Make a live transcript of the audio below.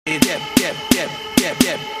Ladies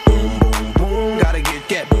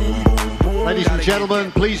and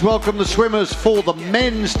gentlemen, please welcome the swimmers for the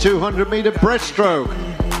men's 200-meter breaststroke.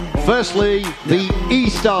 Firstly, the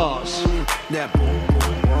E-Stars.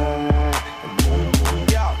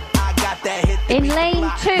 In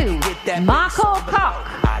lane 2, Marco Koch.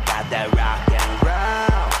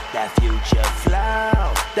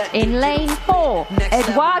 In lane 4,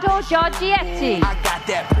 Eduardo Giorgietti.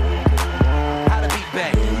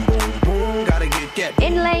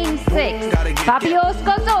 In lane 6, Fabio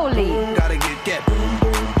Scozzoli.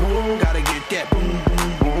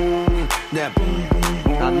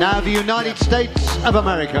 And now the United States of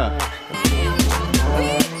America.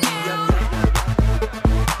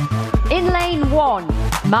 In lane 1,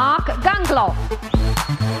 Mark Gangloff.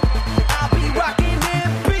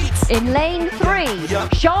 In lane 3,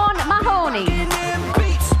 Sean Mahoney.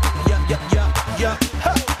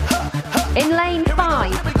 In lane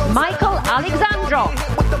 5, Michael Alexandrov.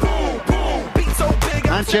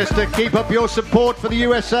 Manchester, keep up your support for the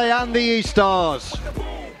USA and the E-Stars.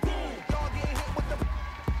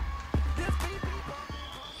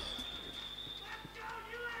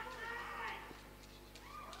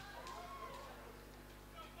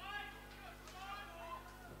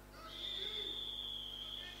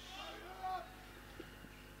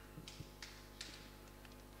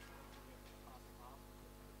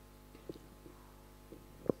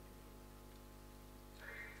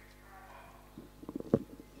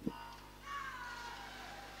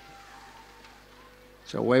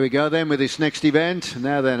 So away we go then with this next event.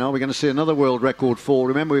 Now then, are we going to see another world record fall?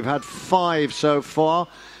 Remember, we've had 5 so far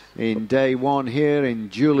in day 1 here in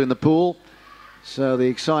Duel in the pool. So the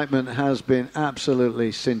excitement has been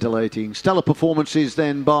absolutely scintillating. Stellar performances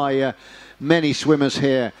then by many swimmers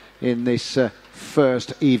here in this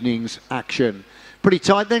first evening's action. Pretty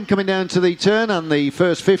tight then coming down to the turn and the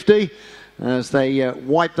first 50. As they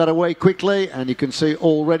wipe that away quickly, and you can see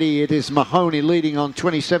already it is Mahoney leading on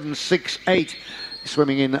 27.68.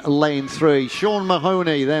 Swimming in lane 3. Sean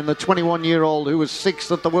Mahoney, then the 21-year-old who was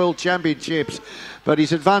 6th at the World Championships. But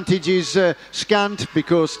his advantage is scant,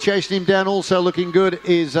 because chasing him down also looking good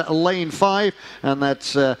is lane 5. And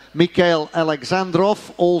that's Mikhail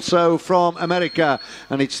Alexandrov, also from America.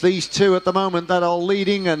 And it's these two at the moment that are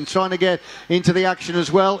leading and trying to get into the action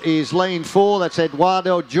as well is lane 4. That's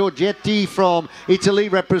Eduardo Giorgietti from Italy,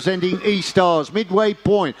 representing E-Stars. Midway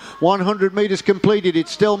point, 100 metres completed.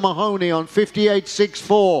 It's still Mahoney on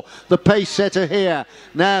 58.64, the pace setter here.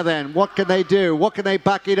 Now then, what can they do? What can they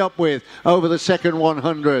back it up with over the second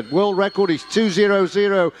 100? World record is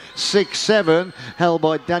 2:00.67, held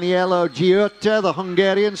by Danielo Giurta, the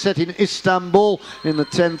Hungarian, set in Istanbul in the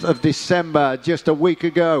 10th of December, just a week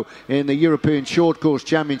ago in the European Short Course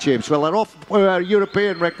Championships. Well, they're off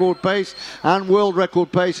European record pace and world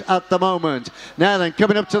record pace at the moment. Now then,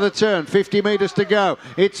 coming up to the turn, 50 metres to go.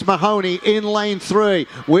 It's Mahoney in lane 3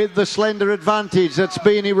 with the slender advantage that's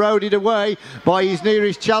being eroded away by his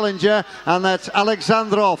nearest challenger, and that's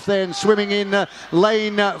Alexandrov then swimming in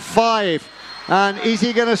lane 5. And is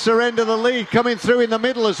he going to surrender the lead? Coming through in the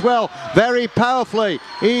middle as well, very powerfully.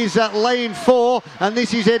 He's at lane 4, and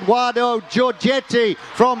this is Eduardo Giorgietti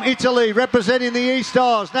from Italy, representing the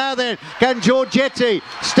E-Stars. Now then, can Giorgietti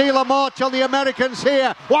steal a march on the Americans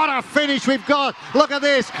here? What a finish we've got. Look at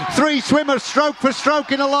this. 3 swimmers stroke for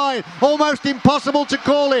stroke in a line. Almost impossible to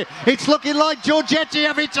call it. It's looking like Giorgietti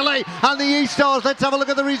of Italy and the E-Stars. Let's have a look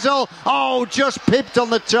at the result. Oh, just pipped on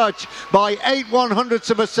the touch by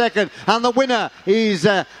 8/100ths of a second. And the winner is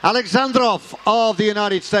Alexandrov of the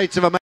United States of America.